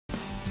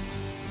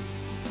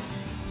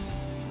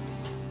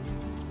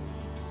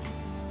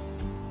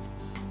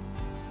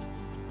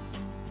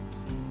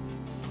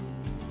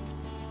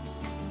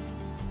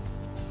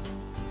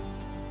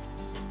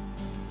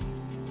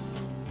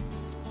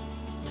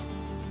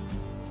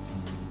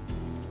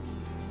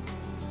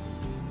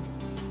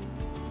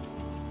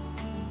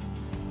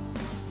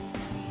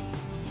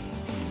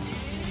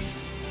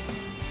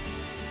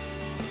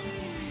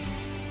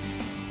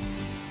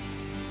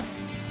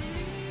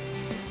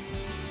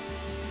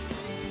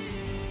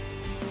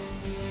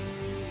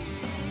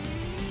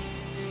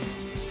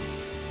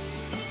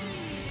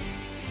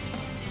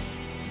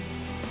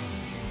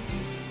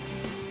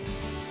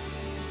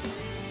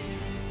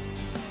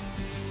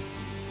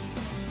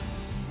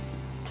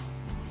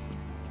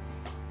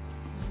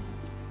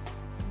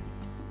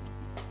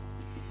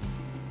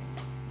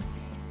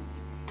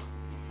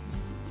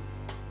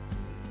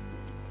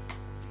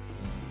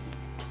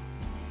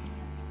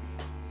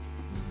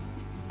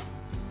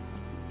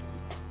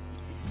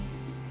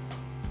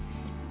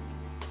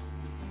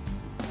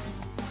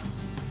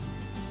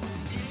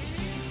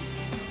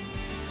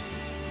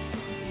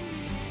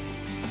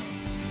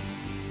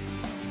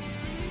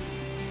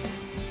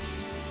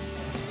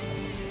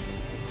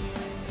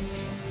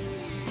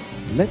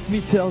Let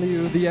me tell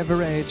you the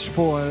average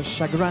for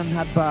Chagrin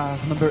Hadbar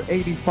number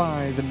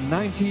 85,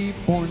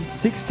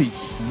 90.60,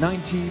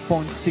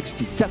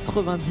 90.60,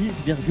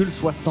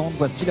 90,60.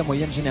 Voici la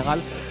moyenne générale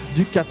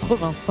du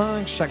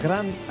 85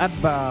 Chagrin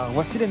Hadbar.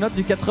 Voici les notes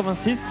du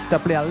 86 qui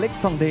s'appelait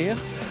Alexander,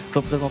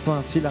 représentant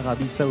ainsi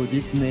l'Arabie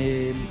Saoudite,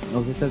 né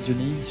aux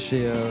États-Unis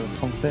chez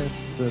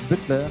Frances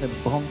Butler et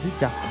Brandy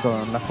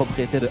Carson, la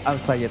propriété de Al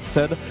Sayed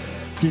Stud.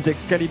 Fils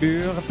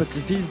d'Excalibur,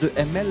 petit-fils de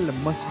ML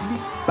Mosley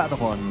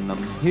Padron.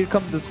 Here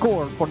comes the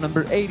score for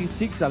number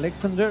 86,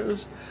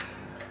 Alexander's,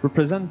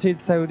 represented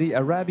Saudi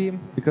Arabia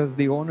because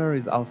the owner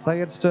is Al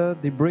Sayed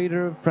Stud, the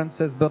breeder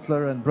Frances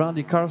Butler and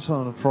Brandy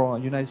Carson for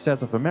United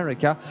States of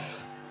America.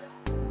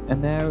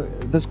 And now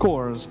the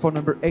scores for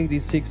number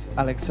 86,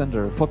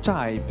 Alexander. For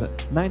type,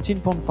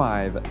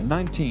 19.5,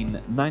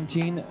 19,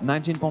 19,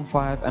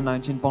 19.5 and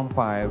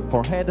 19.5.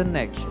 For head and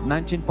neck,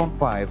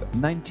 19.5,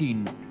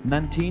 19,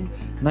 19,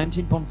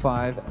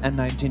 19.5 and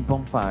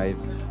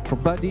 19.5. For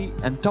body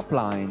and top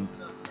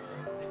lines,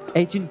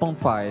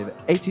 18.5,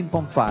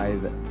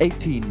 18.5,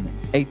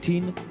 18,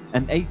 18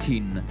 and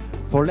 18.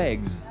 For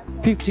legs,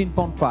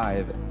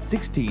 15.5,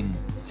 16,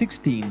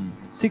 16,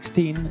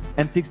 16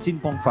 and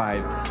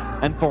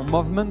 16.5. And for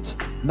movement,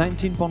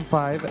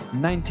 19.5,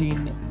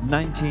 19,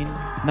 19,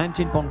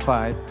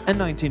 19.5 and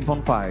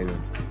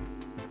 19.5.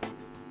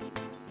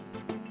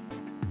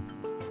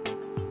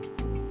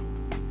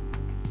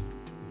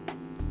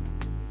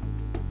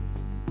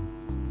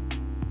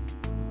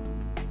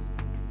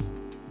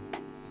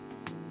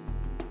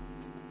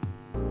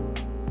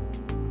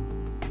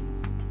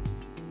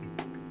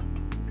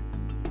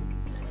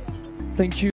 Thank you.